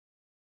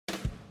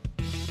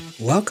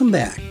Welcome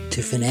back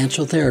to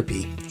Financial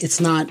Therapy. It's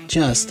not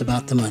just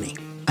about the money.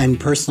 I'm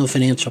personal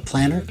financial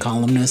planner,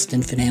 columnist,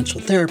 and financial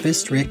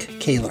therapist Rick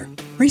Kaler.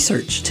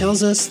 Research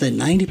tells us that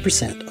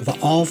 90%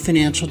 of all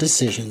financial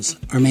decisions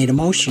are made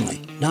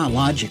emotionally, not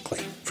logically.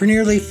 For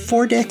nearly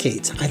 4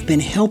 decades, I've been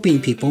helping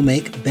people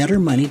make better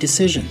money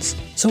decisions.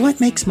 So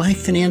what makes my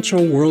financial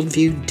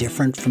worldview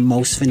different from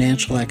most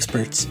financial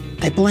experts?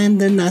 I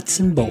blend the nuts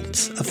and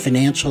bolts of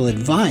financial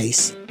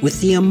advice with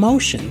the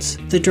emotions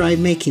that drive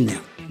making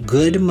them.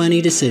 Good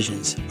money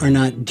decisions are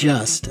not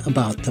just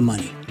about the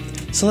money.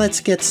 So let's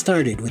get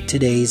started with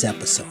today's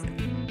episode.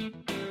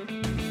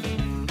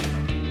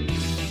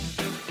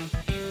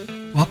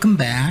 Welcome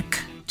back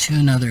to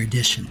another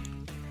edition.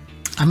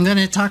 I'm going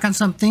to talk on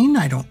something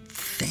I don't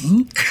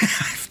think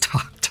I've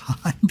talked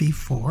on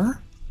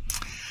before.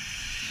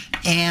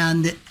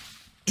 And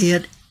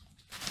it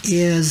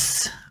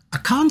is a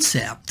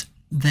concept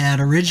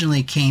that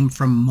originally came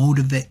from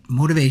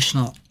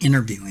motivational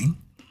interviewing.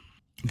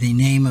 The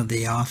name of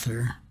the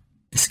author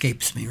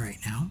escapes me right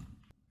now.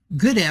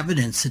 Good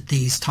evidence that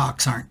these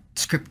talks aren't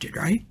scripted,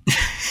 right?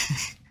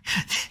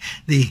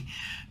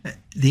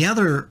 The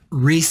other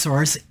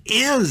resource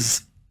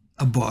is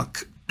a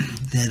book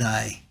that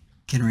I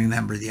can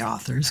remember the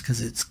authors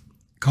because it's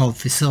called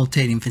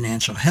Facilitating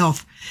Financial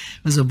Health.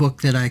 It was a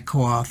book that I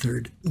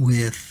co-authored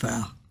with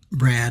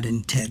Brad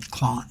and Ted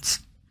Klontz.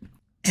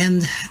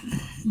 And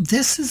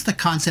this is the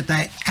concept.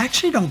 I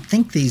actually don't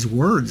think these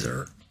words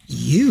are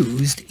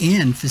used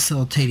in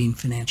Facilitating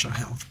Financial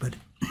Health, but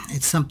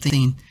it's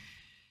something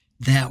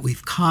that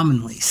we've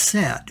commonly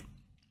said,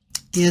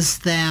 is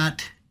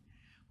that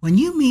when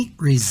you meet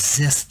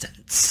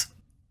resistance,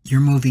 you're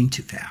moving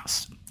too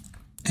fast.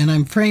 And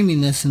I'm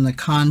framing this in the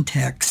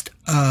context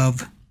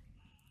of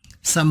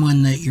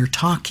someone that you're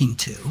talking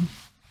to,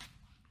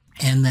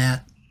 and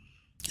that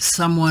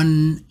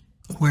someone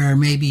where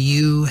maybe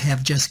you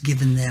have just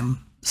given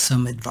them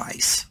some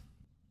advice.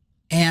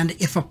 And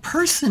if a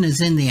person is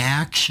in the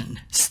action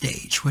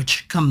stage,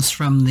 which comes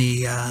from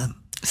the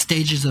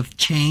Stages of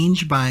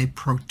Change by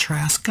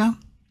Prochaska,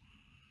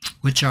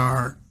 which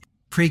are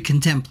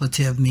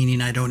pre-contemplative, meaning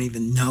I don't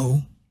even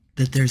know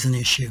that there's an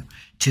issue,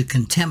 to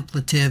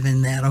contemplative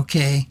in that,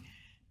 okay,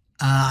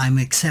 I'm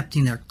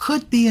accepting there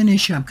could be an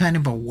issue, I'm kind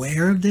of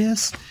aware of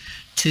this,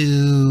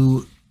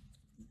 to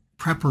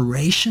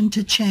preparation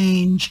to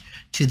change,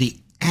 to the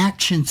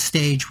action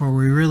stage where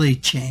we really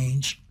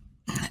change,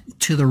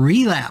 to the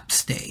relapse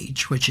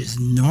stage, which is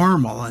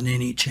normal in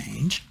any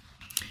change,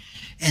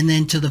 and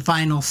then to the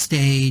final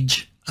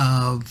stage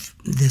of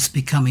this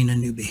becoming a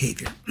new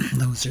behavior.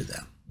 Those are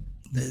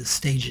the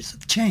stages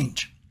of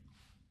change.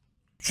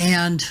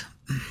 And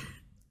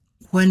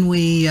when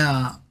we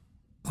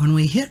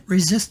hit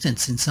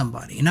resistance in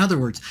somebody, in other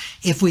words,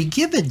 if we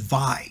give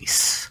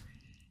advice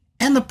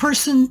and the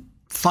person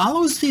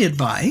follows the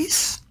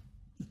advice,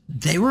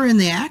 they were in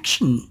the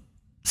action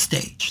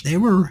stage. They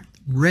were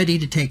ready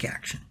to take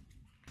action.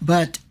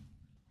 But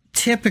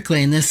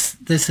typically, and this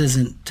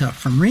isn't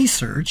from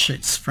research,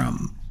 it's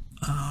from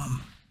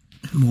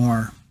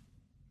more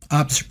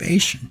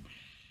observation,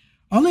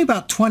 only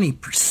about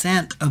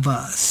 20% of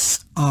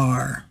us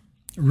are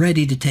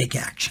ready to take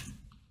action.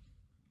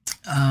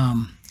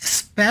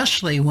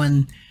 Especially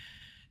when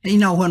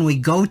we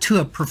go to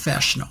a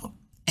professional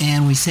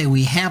and we say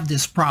we have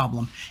this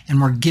problem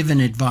and we're given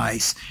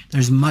advice,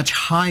 there's much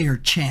higher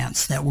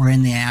chance that we're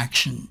in the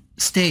action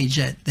stage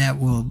that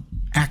will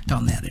act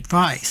on that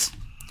advice.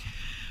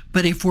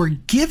 But if we're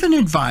given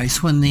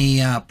advice when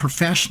the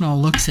professional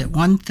looks at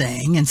one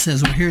thing and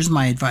says, well, here's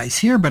my advice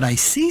here, but I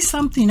see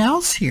something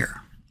else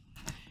here,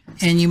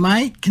 and you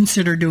might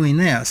consider doing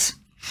this,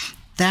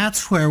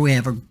 that's where we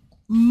have a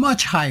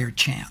much higher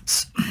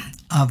chance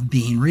of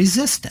being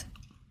resistant,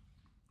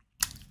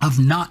 of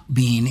not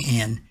being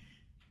in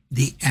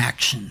the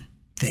action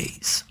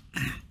phase.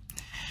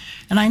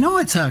 And I know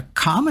it's a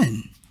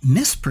common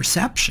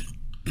misperception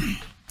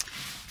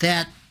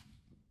that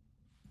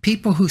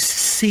people who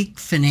seek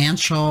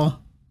financial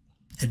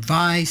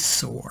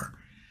advice or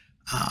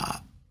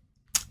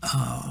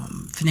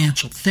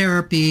financial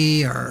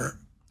therapy or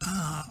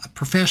a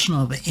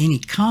professional of any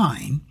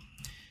kind,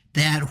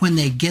 that when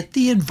they get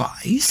the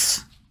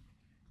advice,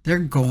 they're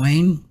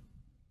going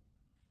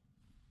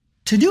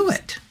to do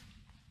it.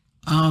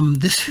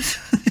 This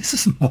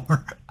is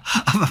more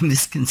of a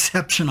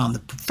misconception on the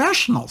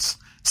professional's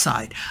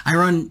side. I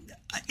run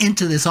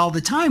into this all the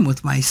time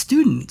with my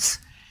students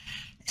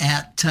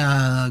at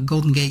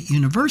Golden Gate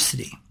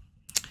University,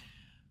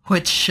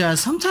 which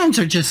sometimes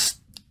are just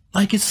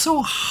like, it's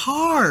so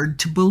hard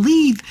to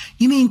believe.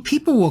 You mean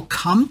people will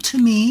come to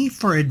me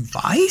for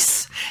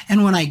advice,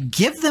 and when I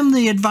give them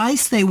the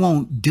advice, they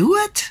won't do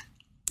it?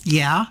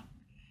 Yeah,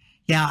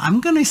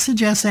 I'm going to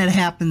suggest that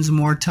happens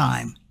more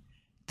time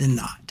than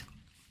not.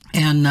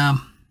 And,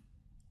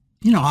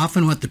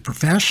 often what the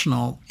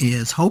professional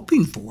is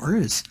hoping for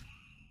is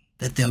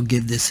that they'll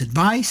give this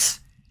advice.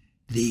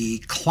 The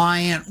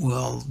client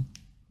will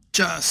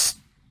just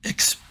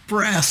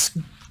express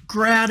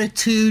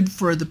gratitude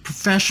for the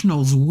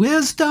professional's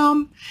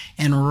wisdom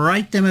and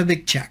write them a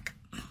big check.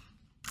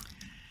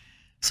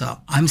 So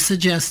I'm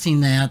suggesting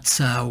that's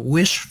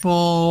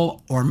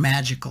wishful or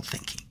magical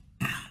thinking.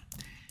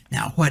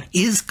 Now, what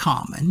is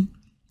common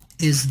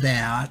is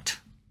that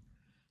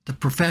the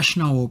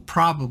professional will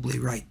probably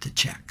write the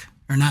check.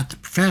 Or not the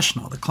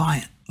professional, the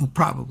client will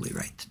probably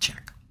write the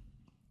check.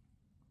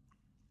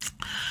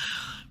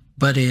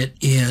 But it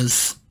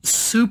is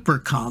super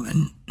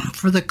common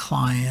for the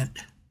client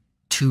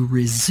to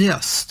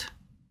resist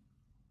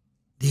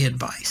the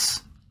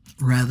advice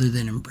rather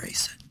than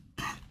embrace it.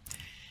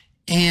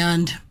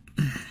 And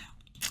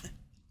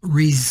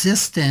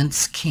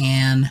resistance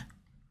can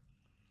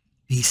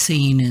be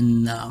seen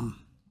in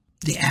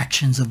the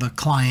actions of a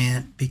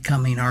client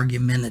becoming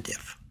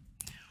argumentative,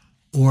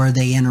 or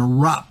they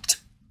interrupt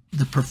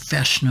the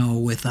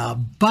professional with a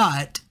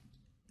but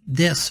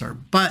this or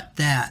but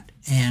that,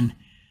 and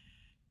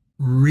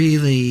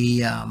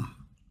really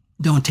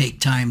don't take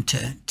time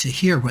to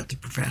hear what the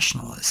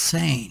professional is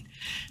saying.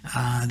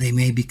 They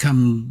may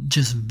become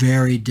just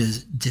very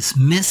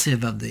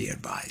dismissive of the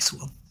advice.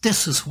 Well,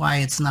 this is why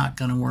it's not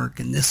going to work,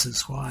 and this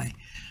is why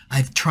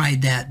I've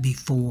tried that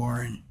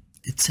before, and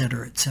et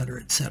cetera, et cetera,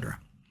 et cetera.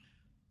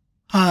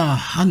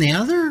 On the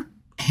other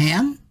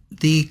hand,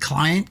 the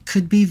client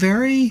could be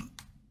very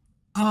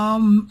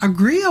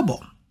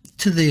agreeable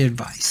to the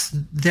advice.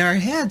 Their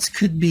heads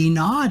could be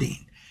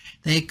nodding.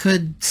 They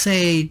could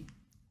say,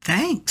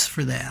 thanks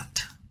for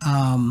that.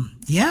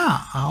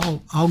 Yeah,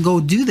 I'll go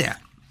do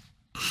that.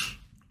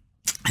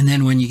 And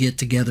then when you get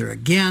together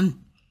again,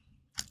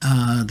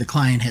 the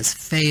client has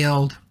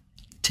failed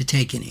to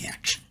take any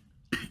action.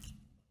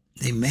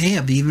 They may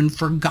have even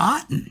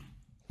forgotten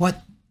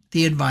what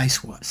the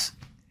advice was.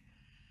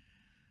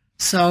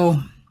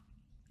 So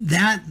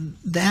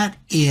that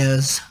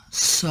is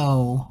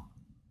so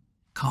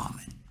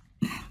common.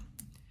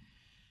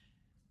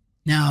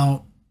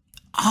 Now,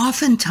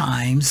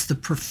 oftentimes the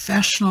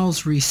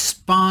professional's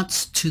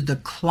response to the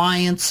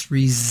client's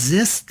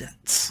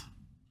resistance,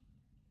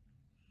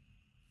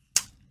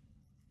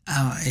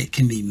 it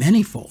can be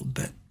manifold,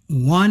 but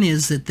one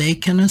is that they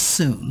can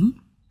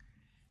assume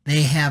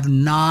they have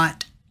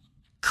not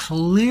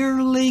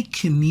clearly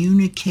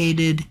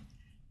communicated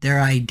their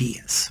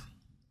ideas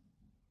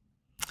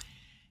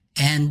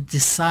and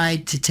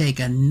decide to take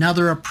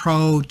another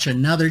approach,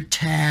 another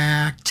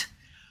tact,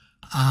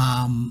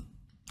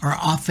 or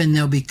often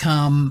they'll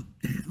become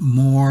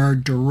more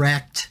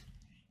direct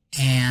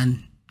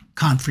and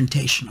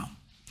confrontational.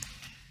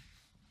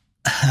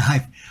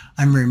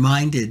 I'm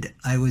reminded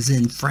I was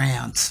in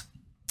France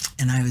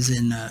and I was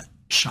in a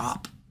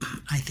shop.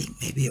 I think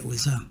maybe it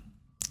was a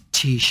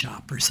cheese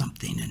shop or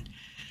something. And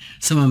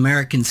some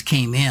Americans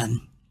came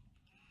in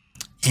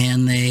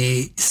and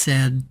they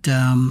said,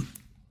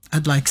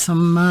 I'd like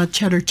some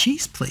cheddar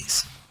cheese,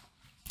 please.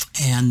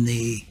 And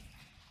the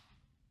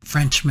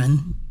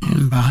Frenchman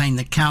behind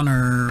the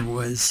counter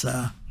was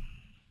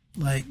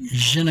like,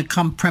 je ne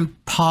comprends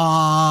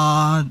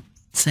pas,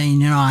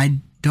 saying, I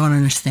don't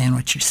understand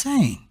what you're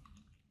saying.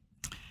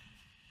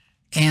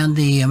 And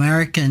the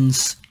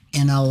Americans,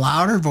 in a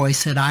louder voice,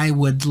 said, I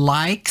would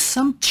like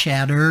some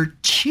cheddar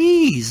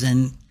cheese.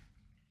 And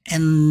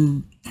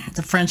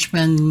the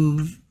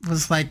Frenchman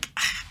was like,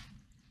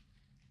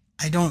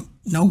 I don't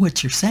know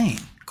what you're saying.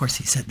 Of course,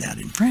 he said that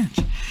in French.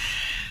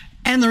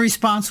 And the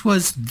response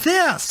was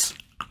this: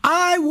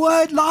 I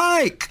would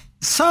like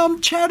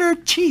some cheddar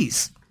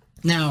cheese.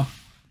 Now,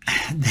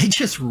 they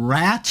just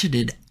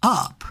ratcheted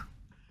up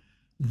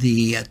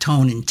the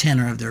tone and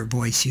tenor of their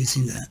voice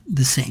using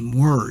the same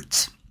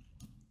words,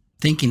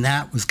 thinking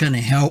that was going to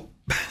help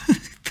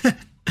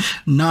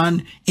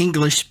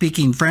non-English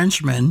speaking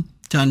Frenchmen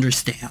to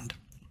understand.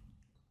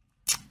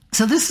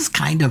 So this is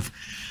kind of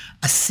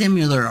a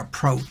similar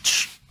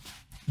approach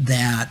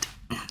that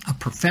a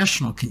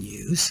professional can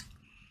use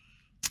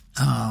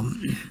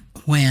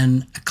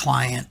when a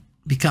client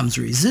becomes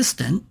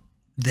resistant.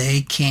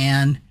 They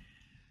can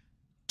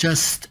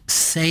just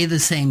say the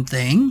same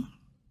thing.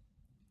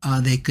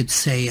 They could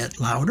say it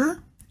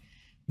louder.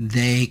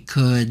 They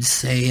could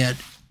say it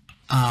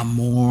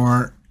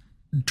more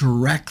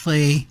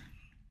directly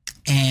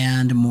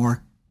and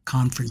more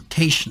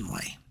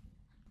confrontationally.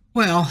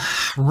 Well,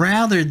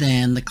 rather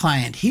than the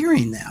client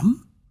hearing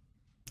them,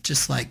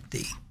 just like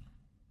the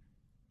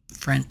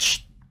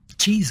French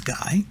cheese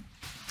guy,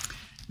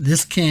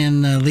 this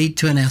can lead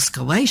to an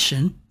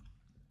escalation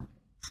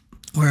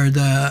where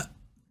the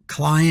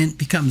client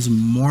becomes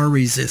more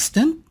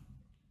resistant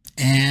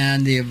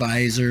and the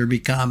advisor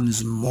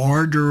becomes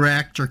more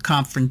direct or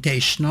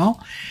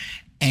confrontational,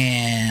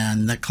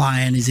 and the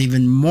client is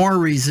even more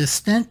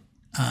resistant,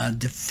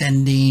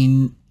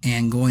 defending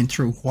and going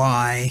through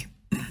why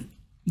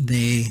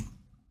they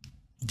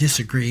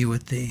disagree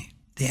with the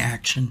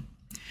action.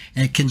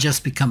 And it can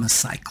just become a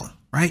cycle,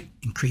 right?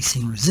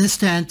 Increasing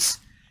resistance,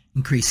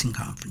 increasing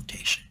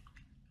confrontation.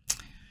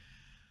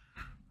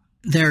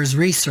 There's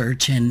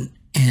research, and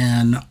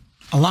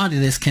a lot of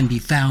this can be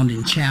found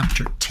in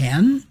Chapter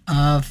 10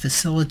 of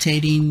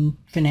Facilitating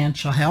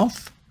Financial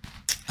Health.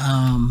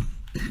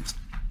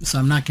 So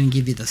I'm not going to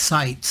give you the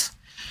sites,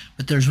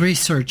 but there's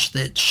research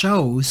that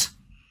shows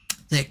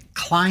that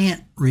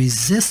client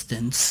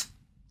resistance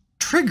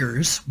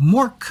triggers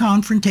more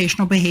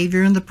confrontational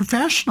behavior in the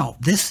professional.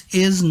 This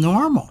is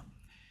normal.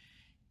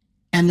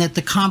 And that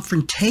the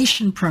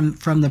confrontation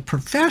from the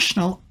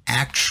professional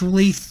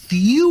actually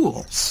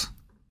fuels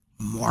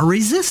more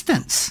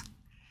resistance.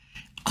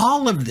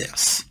 All of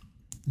this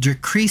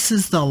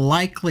decreases the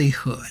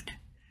likelihood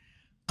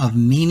of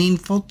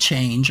meaningful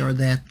change, or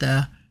that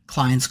the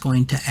client's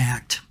going to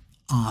act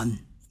on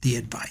the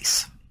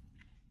advice.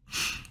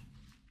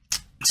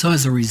 So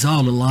as a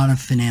result, a lot of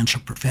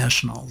financial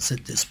professionals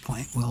at this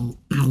point will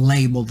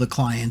label the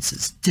clients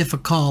as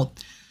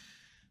difficult.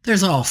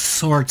 There's all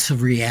sorts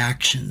of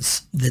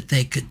reactions that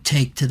they could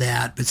take to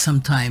that, but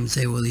sometimes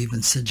they will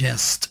even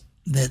suggest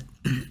that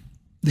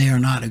they are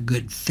not a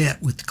good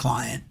fit with the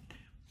client,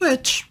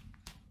 which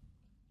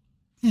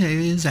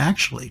is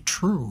actually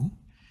true,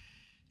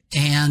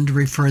 and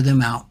refer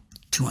them out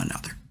to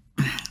another.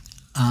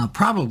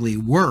 Probably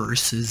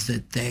worse is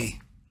that they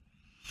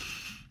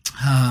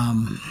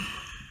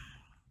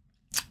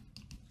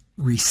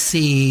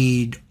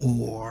recede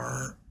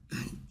or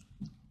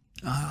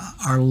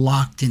are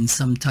locked in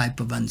some type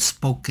of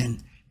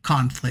unspoken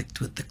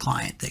conflict with the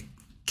client that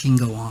can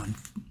go on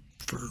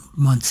for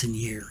months and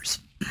years.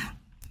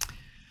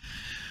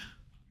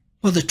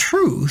 Well, the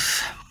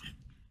truth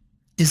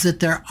is that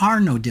there are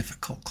no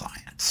difficult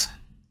clients.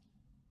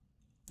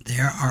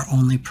 There are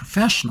only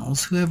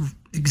professionals who have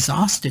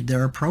exhausted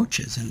their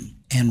approaches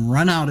and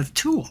run out of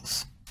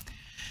tools.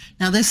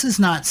 Now, this is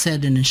not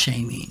said in a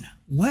shaming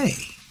way.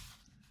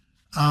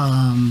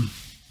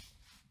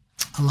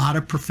 A lot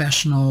of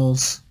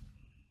professionals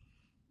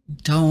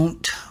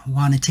don't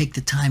want to take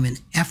the time and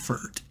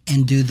effort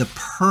and do the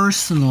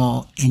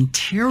personal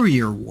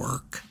interior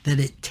work that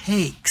it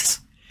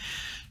takes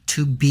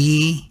to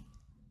be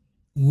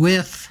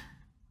with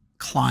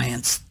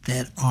clients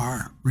that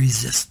are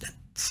resistant.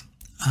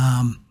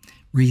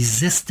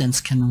 Resistance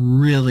can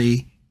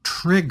really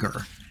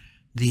trigger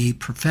the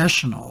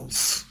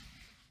professionals,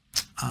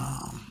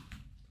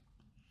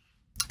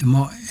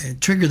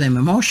 trigger them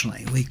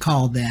emotionally. We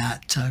call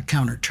that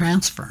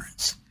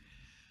countertransference,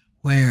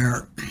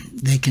 where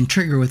they can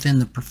trigger within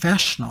the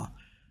professional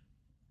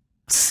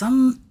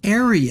some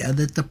area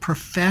that the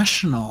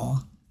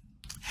professional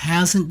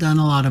hasn't done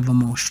a lot of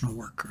emotional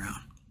work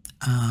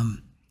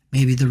around.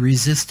 Maybe the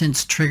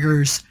resistance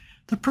triggers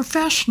the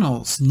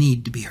professional's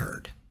need to be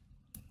heard,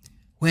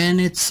 when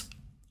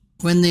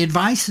the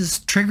advice is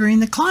triggering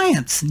the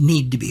client's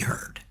need to be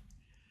heard.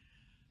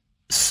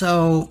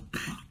 So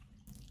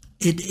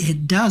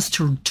it does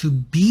to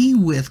be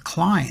with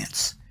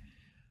clients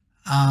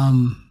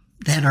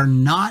that are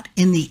not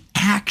in the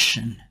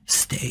action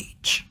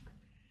stage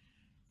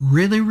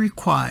really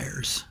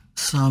requires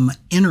some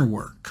inner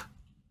work,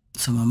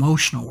 some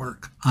emotional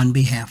work on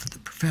behalf of the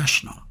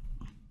professional.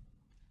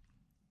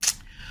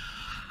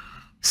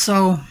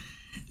 So,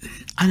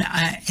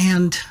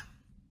 and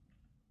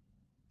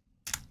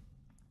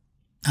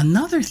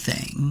another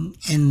thing,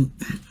 and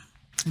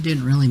I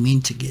didn't really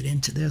mean to get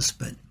into this,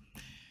 but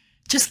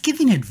just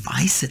giving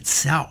advice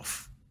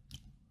itself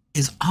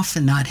is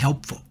often not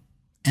helpful.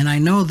 And I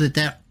know that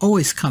that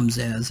always comes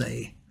as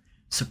a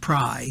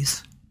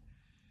surprise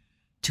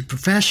to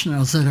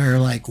professionals that are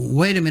like,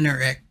 wait a minute,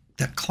 Rick,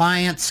 the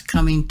client's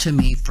coming to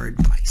me for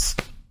advice.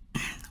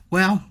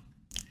 Well,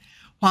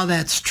 while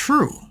that's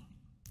true,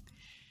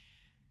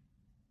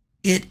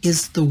 it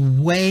is the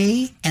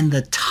way and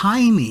the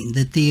timing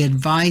that the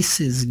advice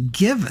is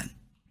given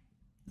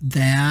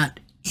that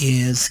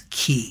is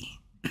key.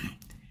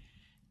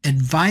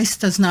 Advice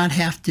does not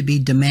have to be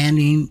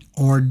demanding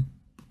or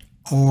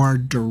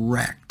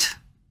direct.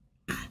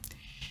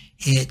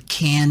 It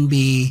can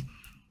be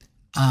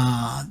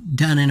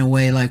done in a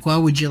way like,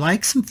 well, would you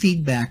like some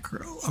feedback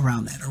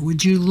around that? Or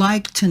would you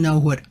like to know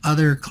what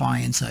other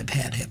clients I've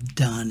had have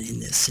done in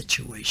this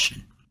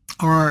situation?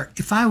 Or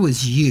if I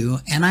was you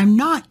and I'm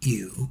not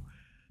you,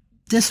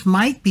 this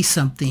might be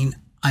something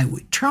I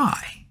would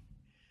try.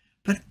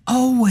 But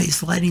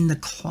always letting the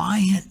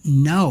client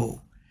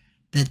know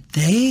that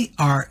they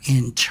are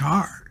in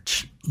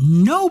charge.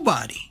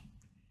 Nobody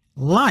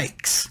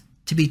likes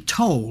to be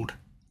told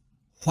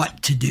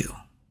what to do.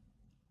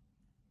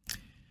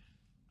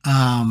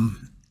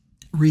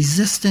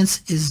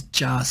 Resistance is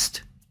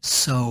just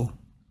so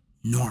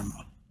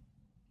normal.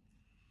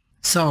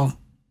 So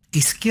a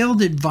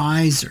skilled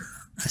advisor,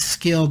 a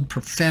skilled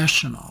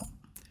professional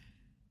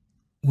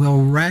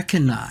will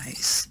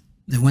recognize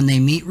that when they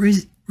meet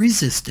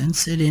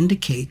resistance, it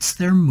indicates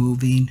they're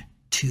moving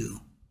too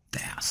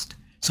fast.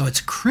 So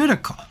it's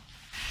critical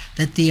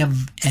that the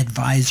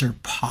advisor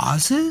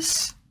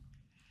pauses,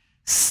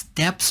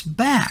 steps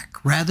back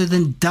rather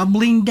than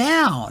doubling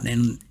down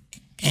and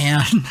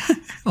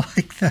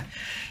like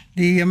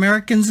the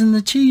Americans in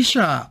the cheese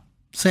shop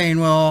saying,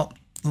 well,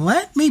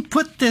 let me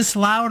put this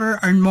louder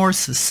and more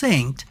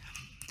succinct.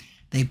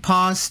 They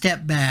pause,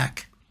 step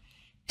back,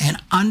 and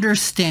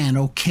understand,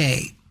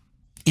 okay,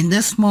 in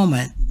this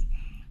moment,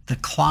 the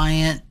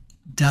client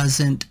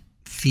doesn't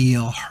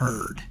feel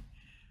heard.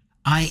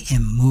 I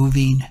am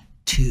moving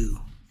too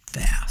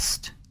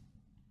fast.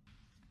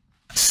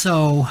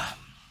 So,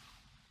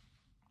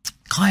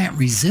 client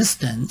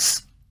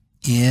resistance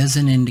is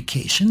an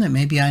indication that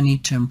maybe I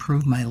need to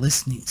improve my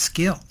listening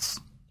skills,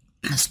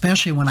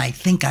 especially when I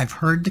think I've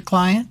heard the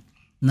client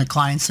and the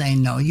client's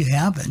saying, no, you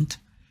haven't.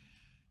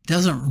 It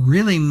doesn't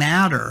really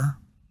matter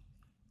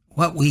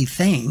what we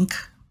think.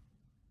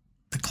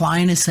 The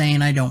client is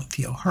saying, I don't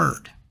feel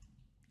heard.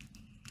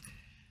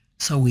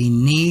 So we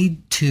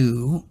need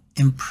to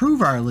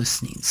improve our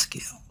listening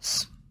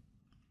skills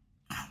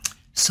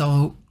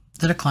so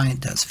that a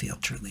client does feel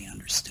truly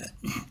understood.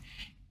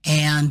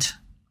 And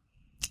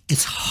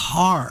it's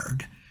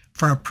hard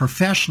for a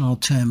professional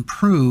to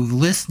improve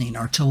listening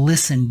or to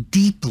listen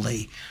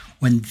deeply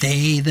when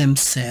they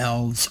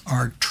themselves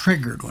are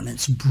triggered, when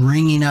it's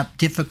bringing up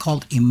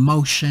difficult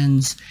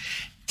emotions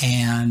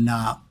and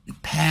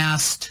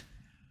past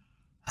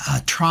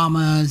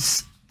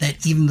traumas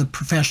that even the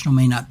professional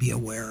may not be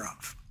aware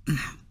of.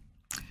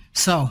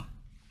 So,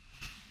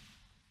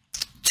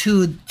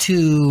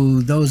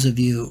 to those of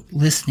you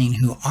listening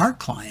who are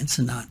clients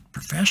and not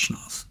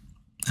professionals,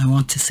 I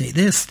want to say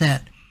this,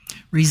 that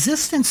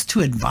resistance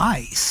to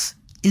advice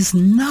is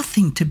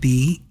nothing to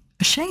be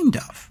ashamed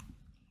of.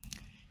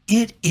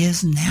 It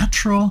is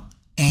natural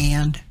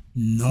and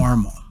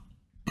normal.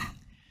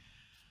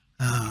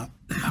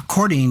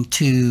 According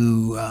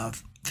to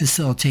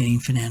Facilitating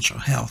Financial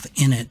Health,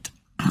 in it,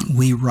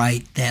 we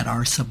write that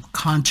our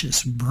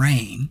subconscious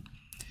brain,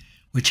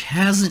 which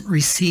hasn't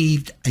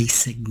received a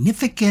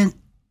significant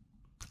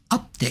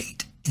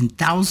update in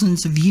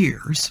thousands of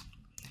years,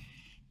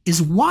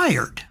 is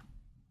wired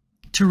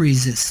to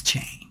resist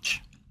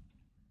change.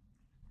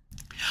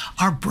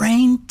 Our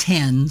brain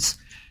tends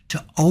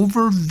to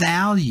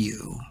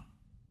overvalue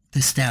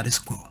the status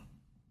quo.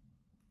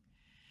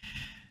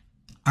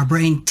 Our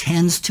brain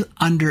tends to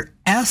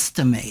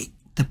underestimate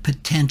the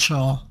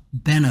potential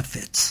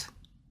benefits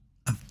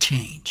of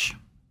change.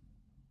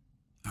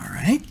 All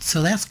right,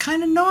 so that's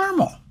kind of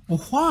normal.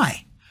 Well,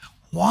 why?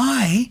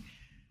 Why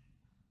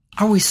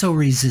are we so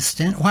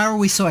resistant? Why are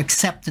we so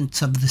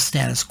acceptant of the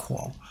status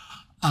quo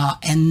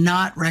and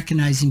not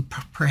recognizing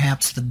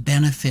perhaps the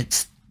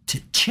benefits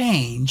to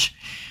change,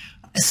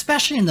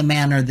 especially in the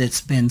manner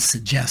that's been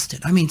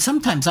suggested? I mean,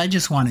 sometimes I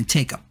just want to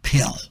take a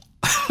pill.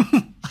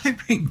 I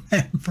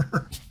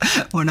remember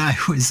when I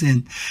was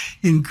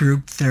in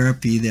group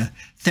therapy, the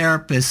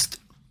therapist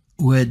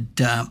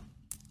would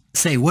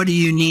say, what do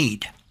you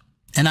need?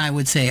 And I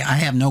would say, I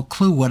have no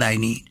clue what I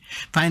need.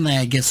 Finally,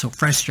 I get so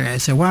frustrated. I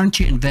said, why don't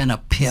you invent a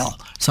pill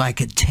so I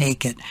could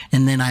take it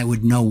and then I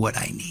would know what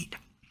I need?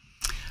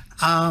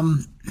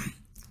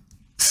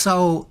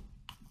 So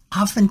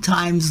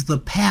oftentimes the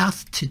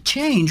path to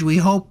change, we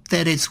hope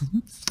that it's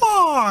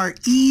far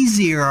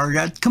easier or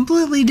a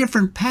completely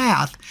different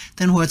path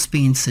than what's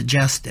being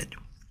suggested.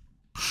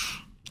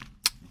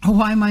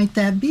 Why might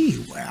that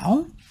be?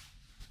 Well,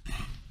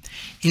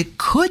 it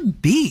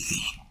could be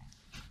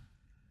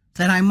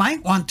that I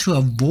might want to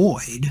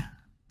avoid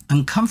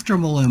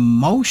uncomfortable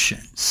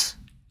emotions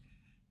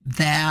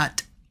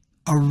that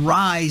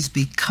arise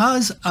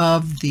because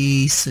of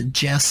the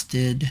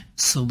suggested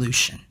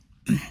solution.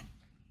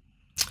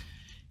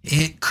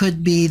 It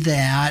could be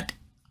that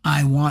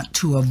I want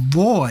to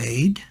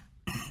avoid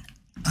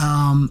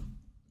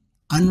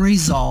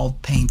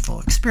unresolved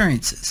painful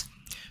experiences.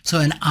 So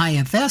in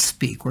IFS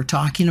speak, we're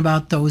talking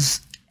about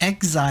those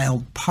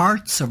exiled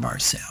parts of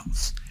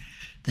ourselves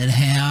that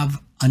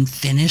have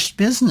unfinished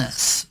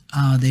business.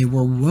 They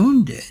were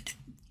wounded,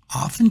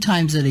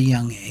 oftentimes at a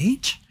young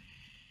age,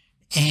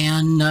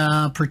 and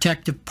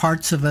protective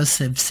parts of us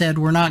have said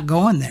we're not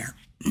going there.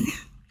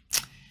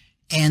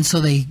 And so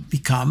they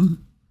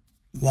become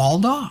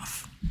walled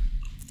off.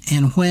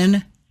 And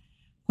when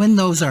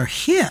those are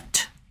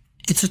hit,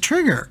 it's a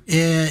trigger.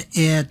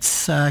 It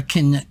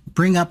can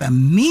bring up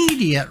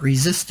immediate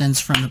resistance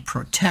from the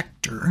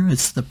protector.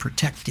 It's the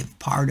protective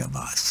part of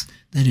us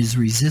that is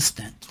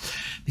resistant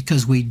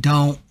because we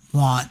don't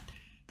want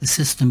the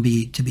system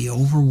to be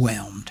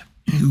overwhelmed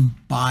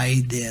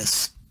by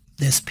this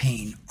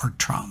pain or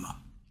trauma.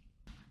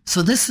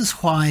 So this is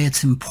why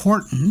it's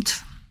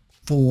important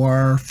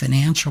for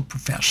financial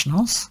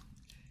professionals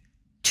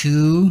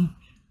to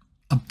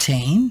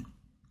obtain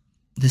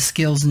the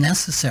skills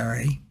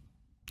necessary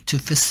to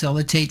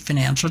facilitate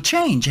financial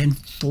change. And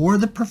for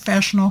the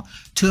professional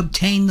to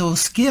obtain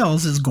those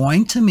skills is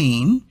going to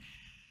mean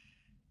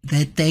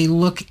that they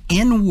look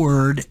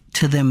inward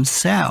to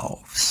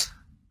themselves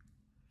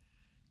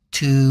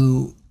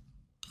to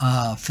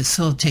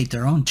facilitate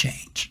their own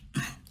change,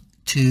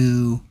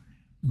 to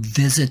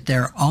visit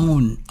their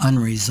own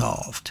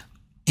unresolved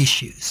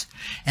issues.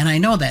 And I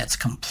know that's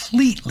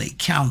completely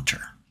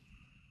counter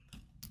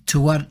to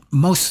what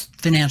most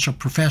financial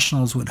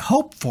professionals would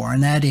hope for,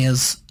 and that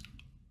is,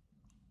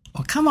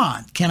 well, come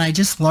on, can I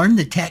just learn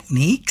the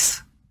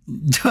techniques?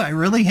 Do I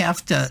really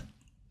have to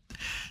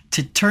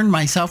turn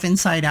myself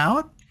inside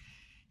out?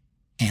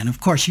 And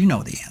of course, you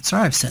know the answer.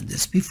 I've said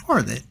this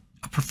before, that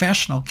a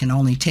professional can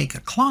only take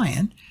a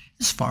client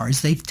as far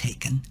as they've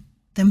taken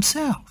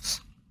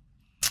themselves.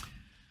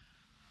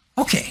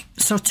 Okay,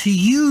 so to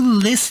you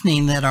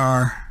listening that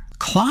are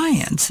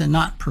clients and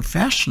not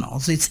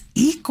professionals, it's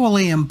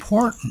equally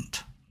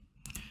important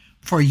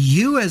for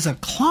you as a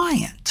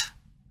client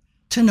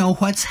to know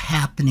what's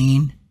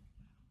happening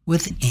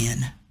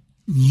within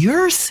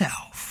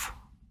yourself.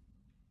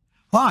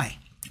 Why?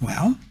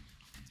 Well,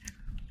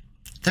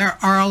 there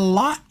are a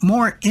lot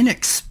more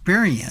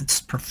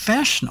inexperienced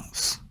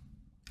professionals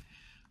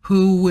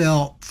who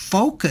will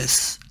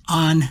focus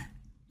on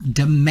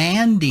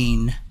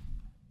demanding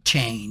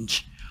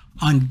change,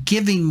 on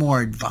giving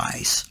more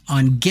advice,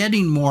 on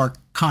getting more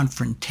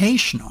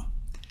confrontational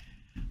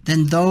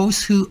than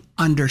those who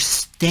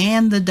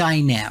understand the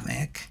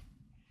dynamic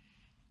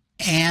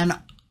and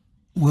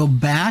will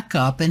back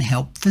up and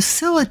help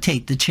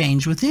facilitate the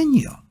change within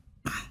you.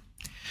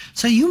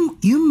 So you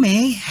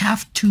may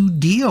have to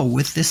deal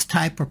with this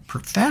type of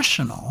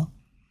professional,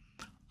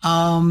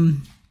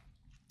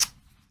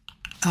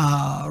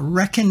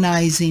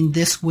 recognizing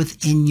this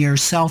within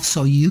yourself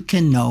so you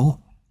can know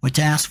what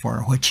to ask for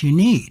or what you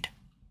need.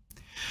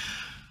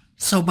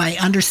 So by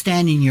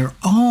understanding your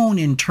own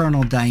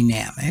internal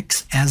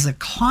dynamics as a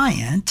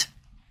client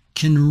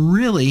can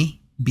really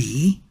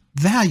be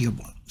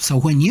valuable. So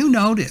when you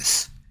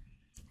notice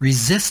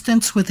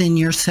resistance within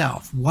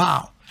yourself,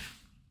 wow,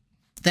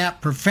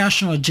 that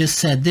professional just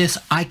said this,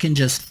 I can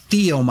just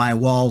feel my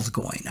walls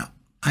going up.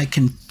 I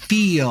can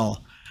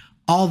feel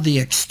all the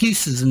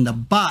excuses and the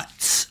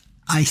buts.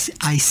 I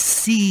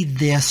see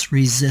this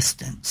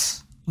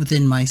resistance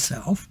within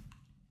myself.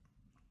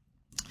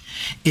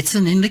 It's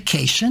an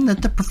indication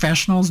that the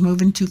professional is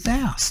moving too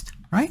fast,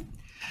 right?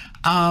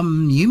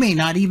 You may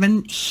not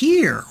even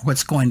hear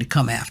what's going to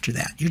come after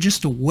that. You're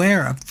just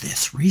aware of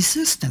this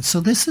resistance. So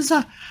this is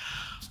an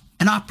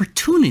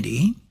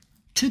opportunity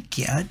to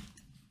get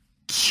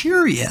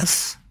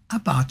curious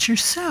about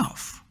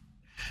yourself.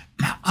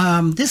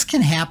 This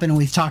can happen, and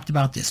we've talked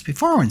about this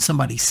before, when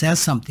somebody says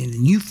something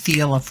and you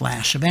feel a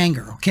flash of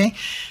anger, okay?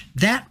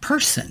 That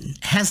person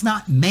has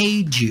not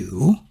made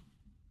you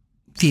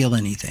feel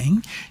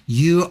anything.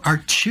 You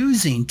are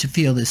choosing to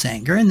feel this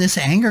anger, and this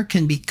anger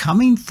can be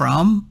coming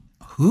from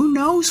who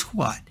knows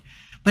what,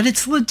 but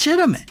it's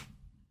legitimate.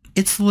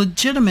 It's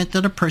legitimate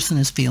that a person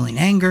is feeling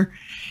anger,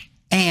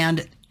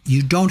 and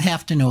you don't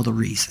have to know the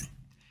reason.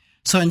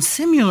 So in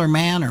similar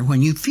manner,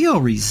 when you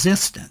feel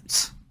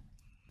resistance,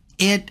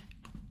 it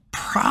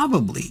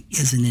probably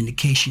is an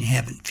indication you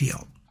haven't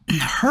felt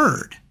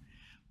heard,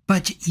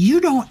 but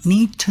you don't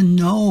need to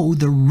know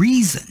the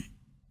reason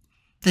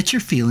that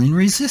you're feeling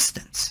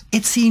resistance.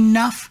 It's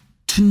enough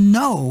to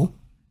know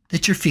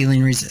that you're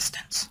feeling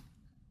resistance.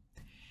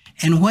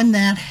 And when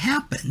that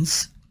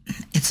happens,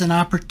 it's an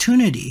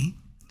opportunity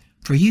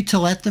for you to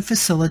let the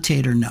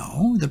facilitator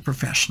know, the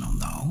professional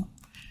know,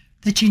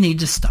 that you need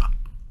to stop,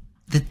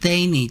 that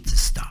they need to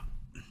stop,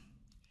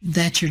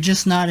 that you're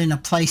just not in a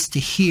place to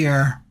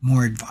hear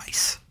more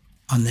advice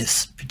on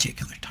this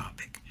particular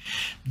topic,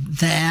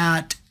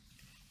 that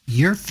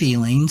you're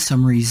feeling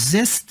some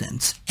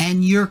resistance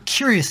and you're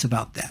curious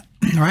about that,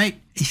 right?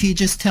 If you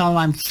just tell them,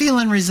 I'm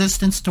feeling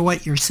resistance to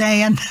what you're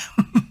saying,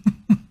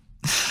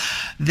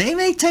 they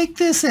may take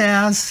this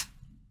as,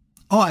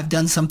 oh, I've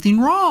done something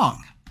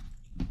wrong.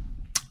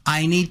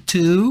 I need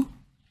to,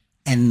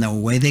 and the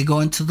way they go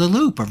into the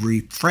loop of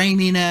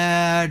reframing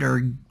it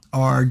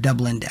or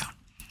doubling down.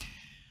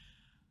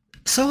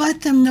 So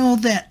let them know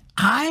that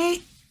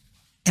I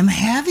am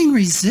having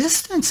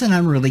resistance and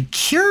I'm really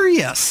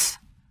curious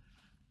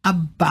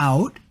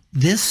about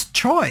this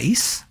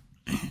choice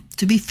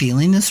to be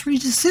feeling this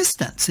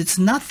resistance. It's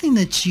nothing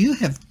that you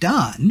have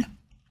done,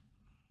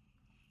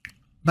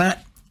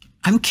 but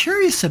I'm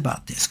curious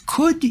about this.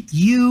 Could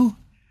you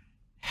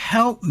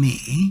help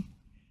me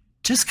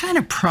just kind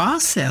of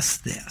process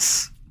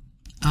this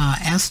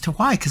as to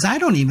why? Because I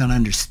don't even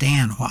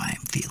understand why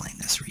I'm feeling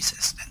this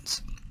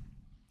resistance.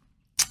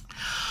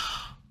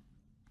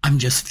 I'm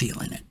just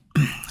feeling it.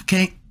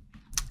 Okay?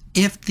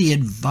 If the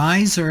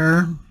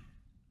advisor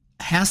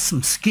has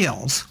some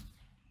skills,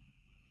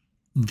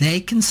 they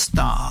can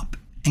stop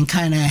and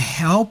kind of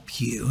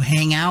help you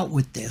hang out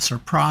with this or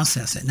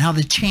process it. Now,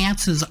 the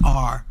chances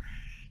are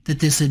that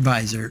this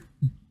advisor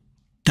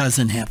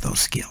doesn't have those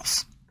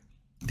skills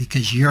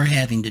because you're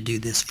having to do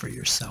this for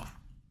yourself.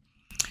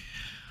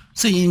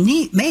 So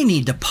you may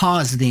need to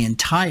pause the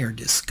entire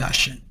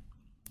discussion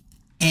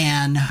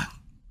and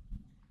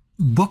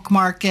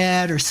bookmark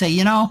it or say,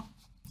 you know,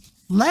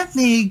 let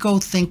me go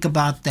think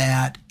about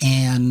that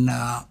and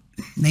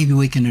maybe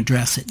we can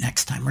address it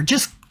next time. Or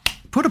just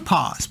put a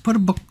pause, put a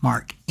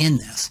bookmark in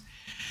this.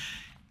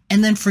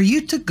 And then for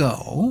you to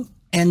go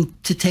and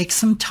to take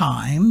some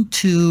time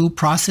to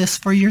process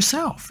for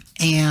yourself.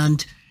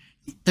 And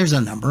there's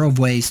a number of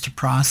ways to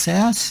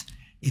process.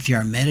 If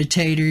you're a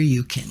meditator,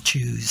 you can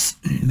choose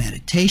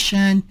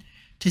meditation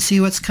to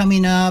see what's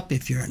coming up.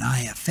 If you're an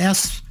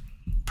IFS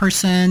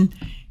person,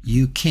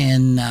 you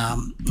can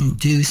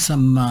do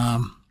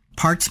some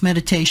parts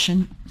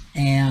meditation.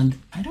 And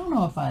I don't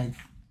know if I've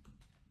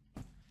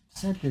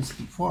said this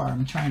before.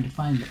 I'm trying to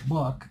find the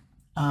book.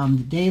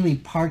 The Daily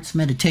Parts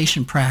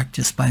Meditation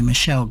Practice by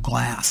Michelle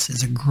Glass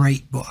is a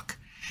great book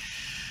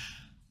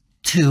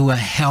to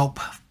help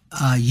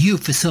you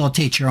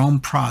facilitate your own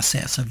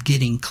process of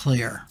getting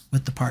clear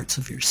with the parts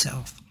of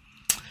yourself.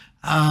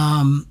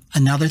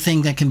 Another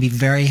thing that can be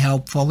very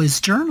helpful is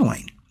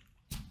journaling.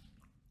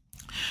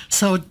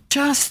 So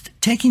just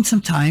taking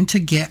some time to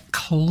get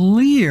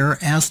clear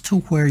as to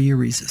where your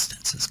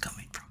resistance is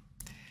coming from.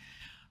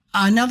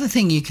 Another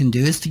thing you can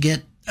do is to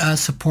get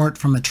support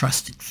from a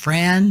trusted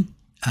friend.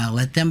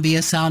 Let them be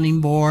a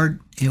sounding board.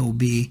 It will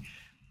be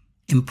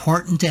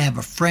important to have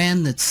a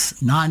friend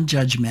that's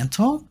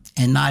non-judgmental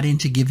and not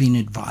into giving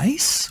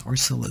advice or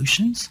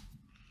solutions.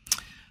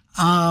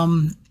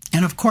 And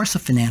of course, a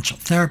financial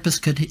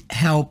therapist could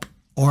help,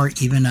 or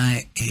even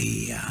a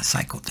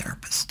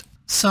psychotherapist.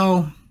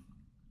 So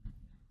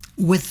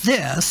with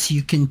this,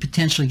 you can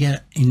potentially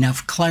get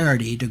enough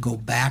clarity to go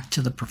back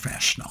to the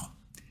professional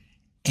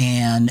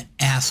and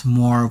ask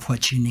more of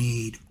what you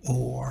need,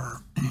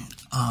 or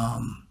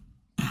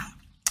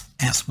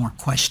ask more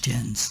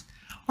questions,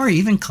 or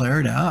even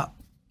clear it up,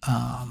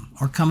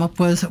 or come up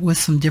with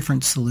some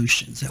different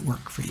solutions that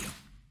work for you.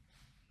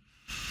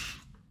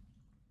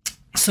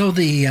 So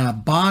the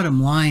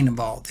bottom line of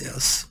all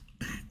this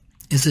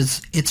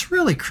is it's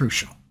really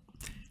crucial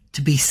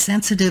to be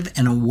sensitive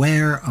and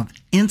aware of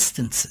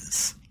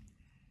instances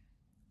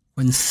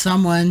when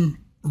someone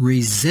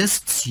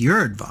resists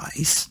your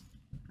advice,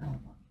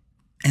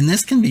 and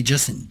this can be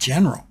just in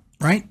general,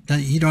 right?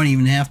 You don't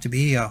even have to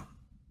be a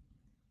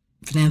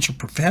financial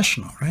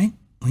professional, right?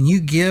 When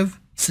you give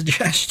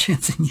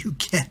suggestions and you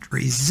get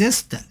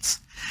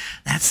resistance,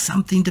 that's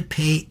something to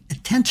pay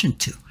attention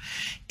to.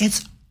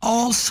 It's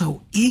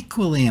also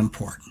equally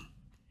important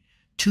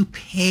to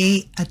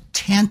pay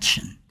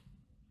attention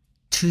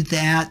to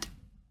that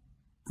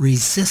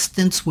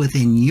resistance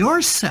within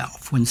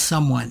yourself when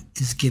someone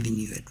is giving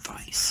you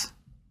advice.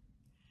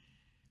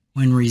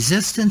 When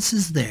resistance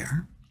is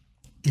there,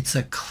 it's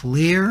a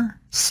clear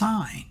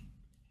sign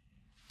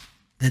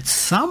that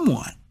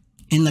someone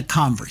in the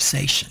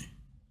conversation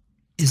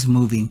is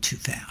moving too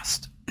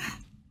fast.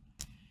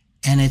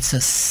 And it's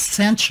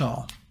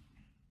essential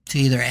to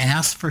either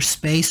ask for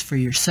space for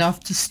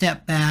yourself to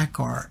step back,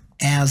 or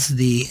as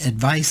the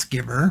advice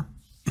giver,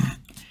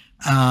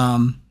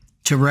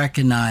 to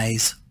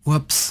recognize,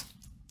 whoops,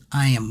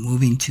 I am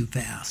moving too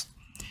fast,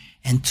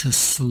 and to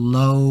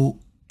slow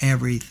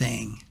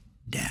everything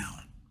down.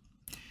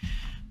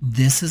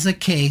 This is a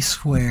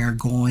case where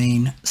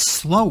going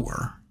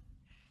slower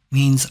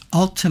means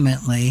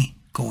ultimately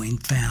going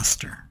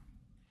faster.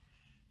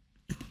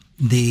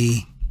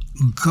 The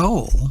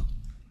goal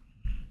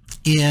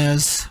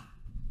is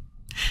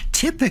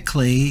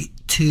typically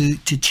to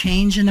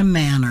change in a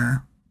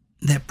manner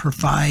that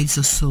provides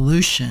a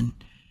solution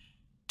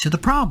to the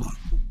problem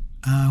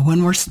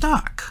when we're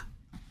stuck.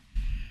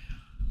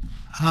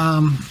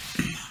 And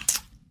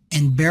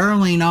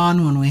barreling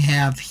on when we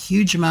have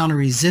huge amount of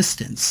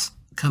resistance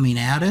coming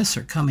at us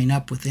or coming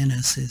up within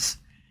us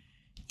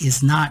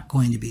is not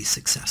going to be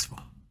successful.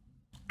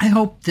 I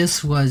hope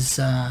this was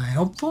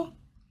helpful.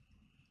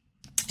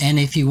 And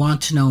if you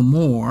want to know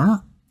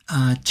more,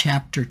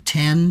 Chapter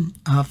 10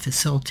 of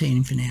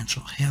Facilitating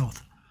Financial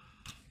Health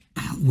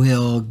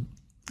will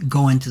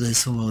go into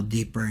this a little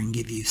deeper and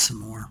give you some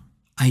more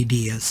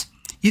ideas.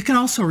 You can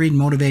also read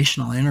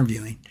Motivational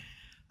Interviewing.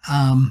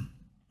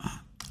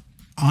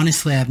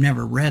 Honestly, I've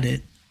never read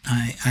it.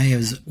 I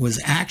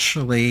was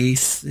actually,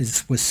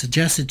 it was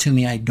suggested to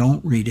me I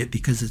don't read it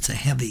because it's a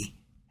heavy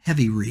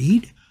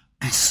read.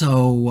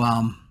 So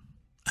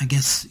I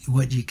guess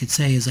what you could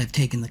say is I've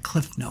taken the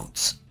cliff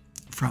notes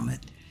from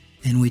it,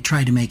 and we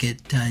try to make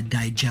it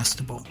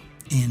digestible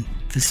in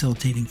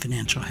Facilitating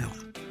Financial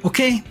Health.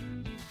 Okay,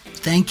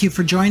 thank you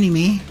for joining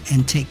me,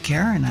 and take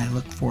care, and I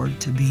look forward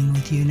to being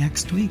with you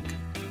next week.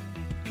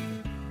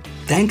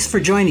 Thanks for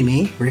joining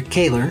me, Rick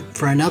Kaler,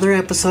 for another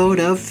episode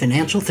of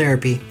Financial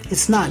Therapy.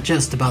 It's not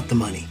just about the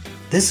money.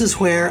 This is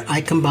where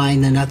I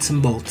combine the nuts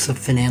and bolts of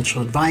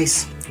financial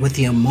advice with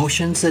the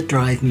emotions that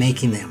drive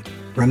making them.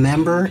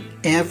 Remember,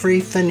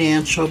 every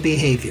financial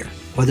behavior,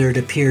 whether it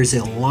appears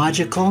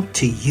illogical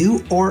to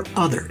you or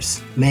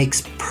others,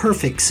 makes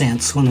perfect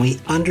sense when we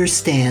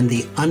understand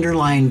the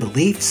underlying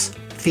beliefs,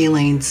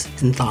 feelings,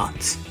 and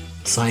thoughts.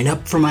 Sign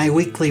up for my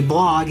weekly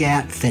blog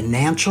at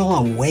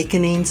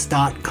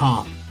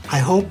financialawakenings.com. I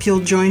hope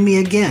you'll join me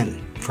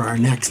again for our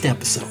next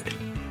episode.